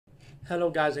Hello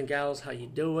guys and gals, how you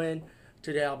doing?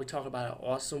 Today I'll be talking about an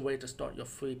awesome way to start your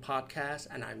free podcast,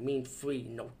 and I mean free,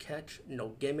 no catch, no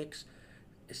gimmicks.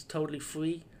 It's totally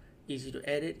free, easy to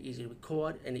edit, easy to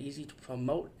record, and easy to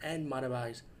promote and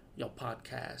monetize your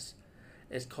podcast.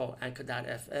 It's called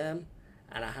Anchor.fm,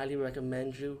 and I highly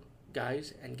recommend you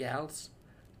guys and gals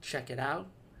check it out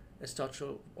and start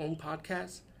your own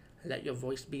podcast and let your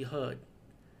voice be heard.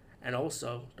 And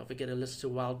also, don't forget to listen to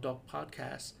Wild Dog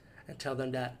Podcast and tell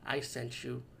them that I sent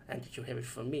you and that you hear it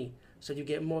from me. So you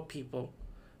get more people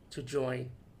to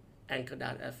join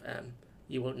Anchor.fm.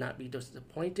 You will not be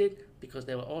disappointed because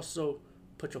they will also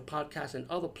put your podcast in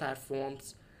other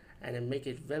platforms and then make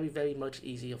it very, very much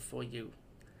easier for you.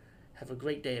 Have a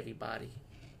great day, everybody.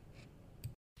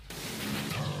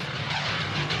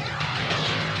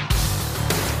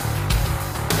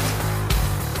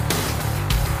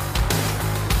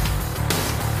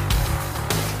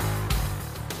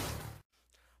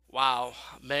 Wow,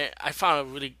 man, I found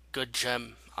a really good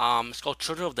gem. It's called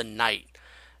Children of the Night.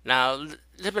 Now,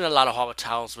 there've been a lot of horror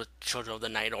titles with Children of the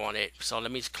Night on it, so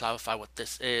let me just clarify what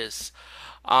this is.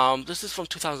 This is from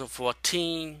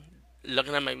 2014.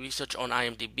 Looking at my research on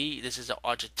IMDb, this is an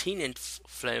Argentinian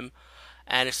film,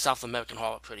 and it's South American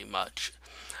horror pretty much.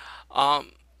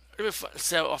 Um, Let me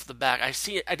say off the back, I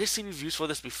did see reviews for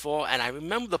this before, and I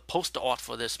remember the poster art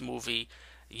for this movie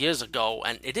years ago,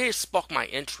 and it did spark my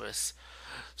interest.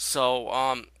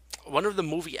 So, one of the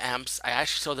movie amps, I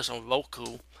actually saw this on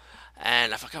Roku,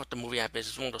 and I forgot what the movie app is.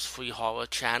 It's one of those free horror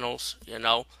channels, you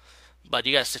know. But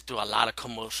you gotta sit through a lot of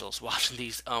commercials watching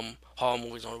these horror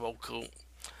movies on Roku.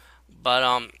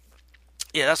 But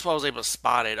yeah, that's why I was able to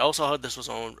spot it. I also heard this was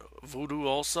on Voodoo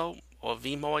also, or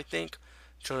Vimo, I think.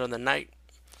 Children of the Night.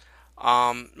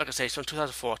 Like I say, it's from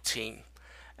 2014.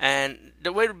 And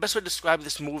the best way to describe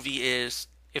this movie is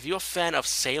if you're a fan of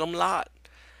Salem Lot,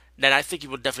 then I think you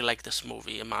would definitely like this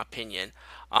movie, in my opinion.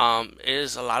 It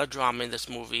is a lot of drama in this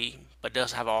movie, but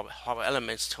does have all horror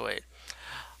elements to it.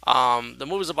 The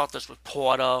movie's about this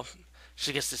reporter.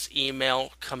 She gets this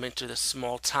email coming to this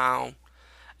small town,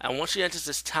 and once she enters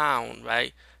this town,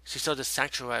 right, she saw this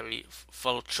sanctuary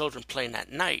full of children playing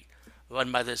at night,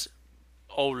 run by this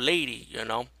old lady, you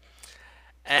know.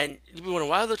 And you'd be wondering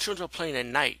why the children are playing at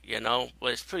night, you know.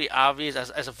 But it's pretty obvious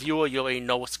as a viewer, you already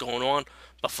know what's going on.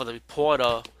 But for the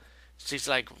reporter, she's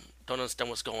like, don't understand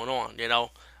what's going on, you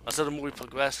know. As the movie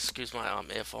progressed, excuse my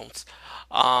earphones,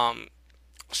 um,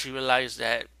 she realized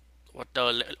that what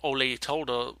the old lady told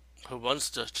her, who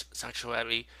runs the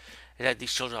sanctuary, is that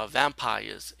these children are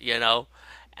vampires, you know,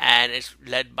 and it's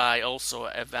led by also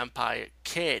a vampire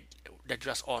kid that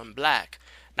dressed all in black.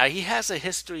 Now he has a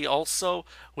history also,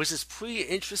 which is pretty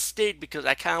interesting because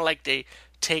I kind of like they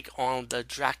take on the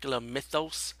Dracula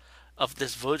mythos of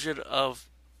this version of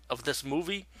this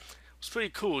movie. It's pretty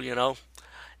cool, you know.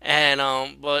 And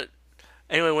but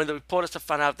anyway, when the reporters to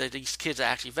find out that these kids are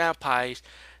actually vampires,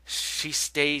 she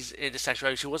stays in the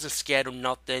sanctuary. She wasn't scared of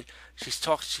nothing. She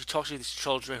talks to these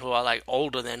children who are like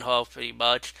older than her, pretty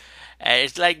much. And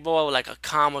it's like more like a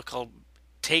comical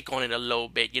take on it a little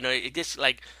bit. You know, it gets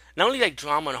like not only like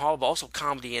drama and horror, but also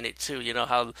comedy in it too. You know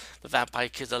how the vampire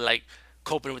kids are like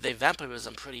coping with their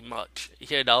vampirism pretty much.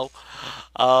 You know,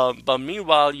 but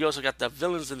meanwhile, you also got the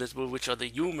villains in this movie, which are the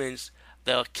humans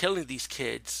that are killing these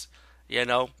kids. You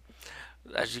know,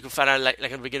 as you can find out, like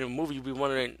in the beginning of the movie, you'll be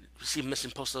wondering, you see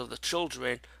missing posters of the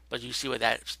children, but you see where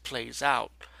that plays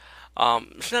out.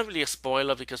 It's not really a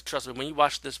spoiler because trust me, when you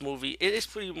watch this movie, it is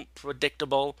pretty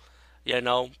predictable, you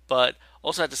know, but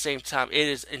also at the same time, it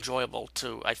is enjoyable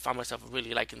too. I found myself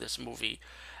really liking this movie,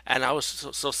 and I was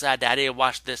so sad that I didn't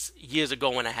watch this years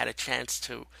ago when I had a chance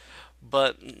to.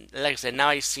 But like I said, now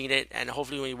I've seen it, and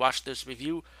hopefully when you watch this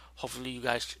review, hopefully you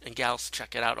guys and gals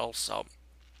check it out also.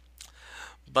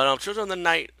 But Children of the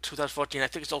Night 2014, I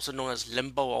think it's also known as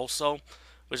Limbo also,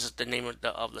 which is the name of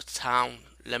the town,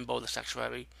 Limbo, the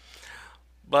sanctuary.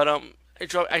 But I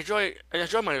enjoy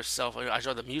myself. I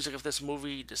enjoy the music of this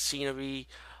movie, the scenery,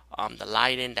 the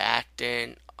lighting, the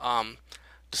acting, the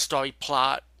story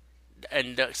plot,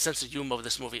 and the sense of humor of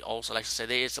this movie. Also, like I said,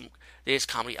 there is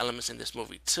comedy elements in this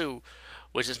movie too,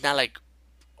 which is not like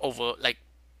over like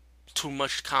too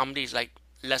much comedy. It's like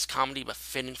less comedy but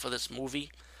fitting for this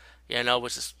movie. You know,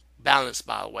 which is balanced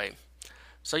by the way.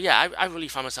 So yeah, I really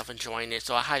find myself enjoying it.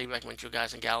 So I highly recommend you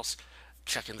guys and gals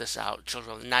checking this out.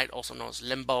 Children of the Night, also known as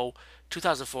Limbo,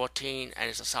 2014, and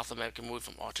it's a South American movie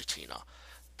from Argentina.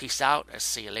 Peace out and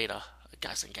see you later,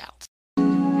 guys and gals.